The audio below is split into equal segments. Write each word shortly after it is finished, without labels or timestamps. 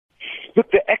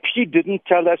Look, they actually didn't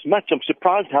tell us much. I'm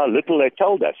surprised how little they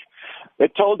told us. They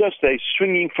told us they're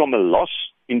swinging from a loss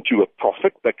into a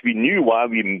profit, but we knew why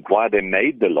they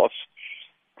made the loss.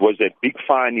 It was a big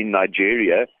fine in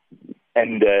Nigeria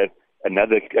and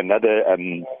another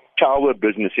tower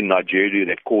business in Nigeria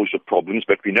that caused the problems.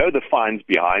 But we know the fines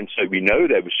behind, so we know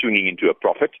they were swinging into a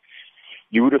profit.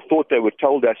 You would have thought they would have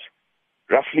told us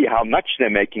roughly how much they're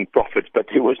making profits, but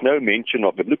there was no mention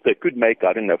of it. Look, they could make,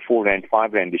 I don't know, 4 Rand,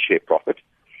 5 Rand a share profit,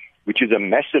 which is a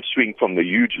massive swing from the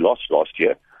huge loss last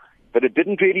year. But it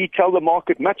didn't really tell the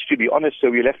market much, to be honest,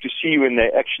 so we'll have to see when they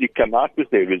actually come out with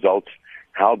their results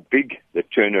how big the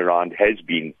turnaround has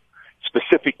been,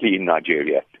 specifically in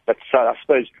Nigeria. But I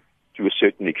suppose to a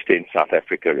certain extent South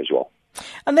Africa as well.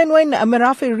 And then when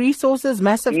Merafe Resources,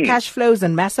 massive cash flows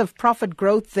and massive profit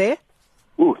growth there?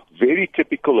 Ooh, very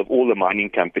typical of all the mining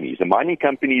companies. The mining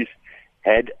companies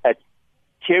had a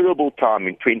terrible time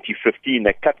in 2015.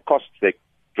 They cut costs, they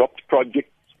dropped projects,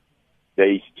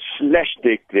 they slashed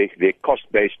their cost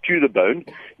base to the bone.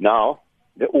 Now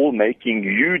they're all making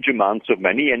huge amounts of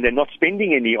money and they're not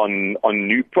spending any on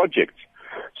new projects.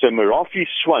 So Merafe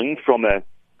swung from a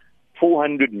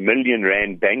 400 million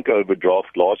Rand bank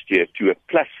overdraft last year to a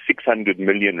plus 600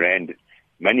 million Rand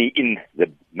money in the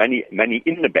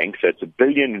bank. So it's a 1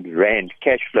 billion Rand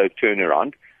cash flow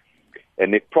turnaround,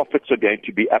 and their profits are going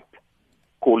to be up,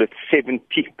 call it 70%.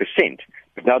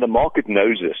 But now the market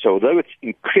knows this. So although it's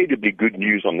incredibly good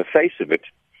news on the face of it,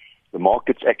 the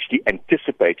market's actually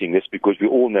anticipating this because we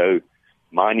all know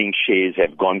mining shares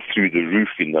have gone through the roof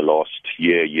in the last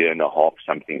year and a half,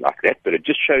 something like that. But it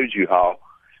just shows you how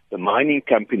the mining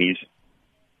companies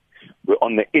were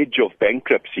on the edge of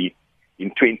bankruptcy in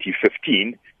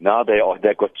 2015. Now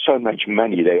they've got so much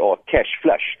money, they are cash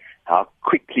flush, how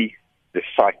quickly the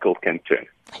cycle can turn.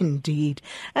 Indeed.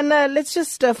 And let's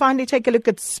just finally take a look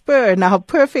at Spur now.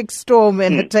 Perfect storm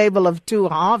in a table of two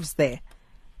halves there.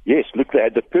 Yes, look, they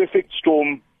had the perfect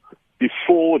storm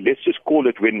before, let's just call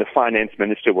it when the finance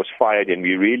minister was fired and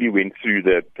we really went through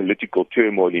the political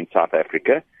turmoil in South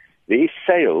Africa. Their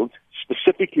sales,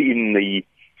 specifically in the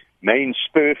main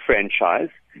Spur franchise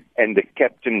and the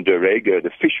Captain Dorego, the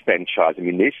fish franchise, I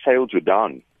mean, their sales were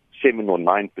down 7 or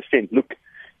 9%. Look,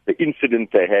 the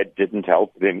incident they had didn't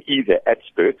help them either at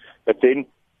Spur. But then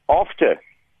after,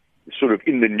 sort of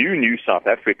in the new South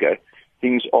Africa,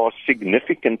 things are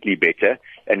significantly better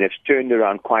and have turned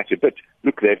around quite a bit.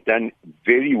 Look, they've done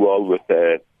very well with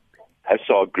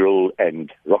Hussar Grill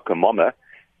and Rockamama,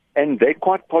 and they're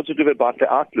quite positive about the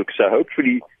outlook. So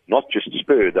hopefully, not just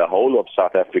Spur, the whole of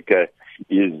South Africa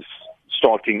is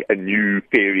starting a new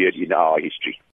period in our history.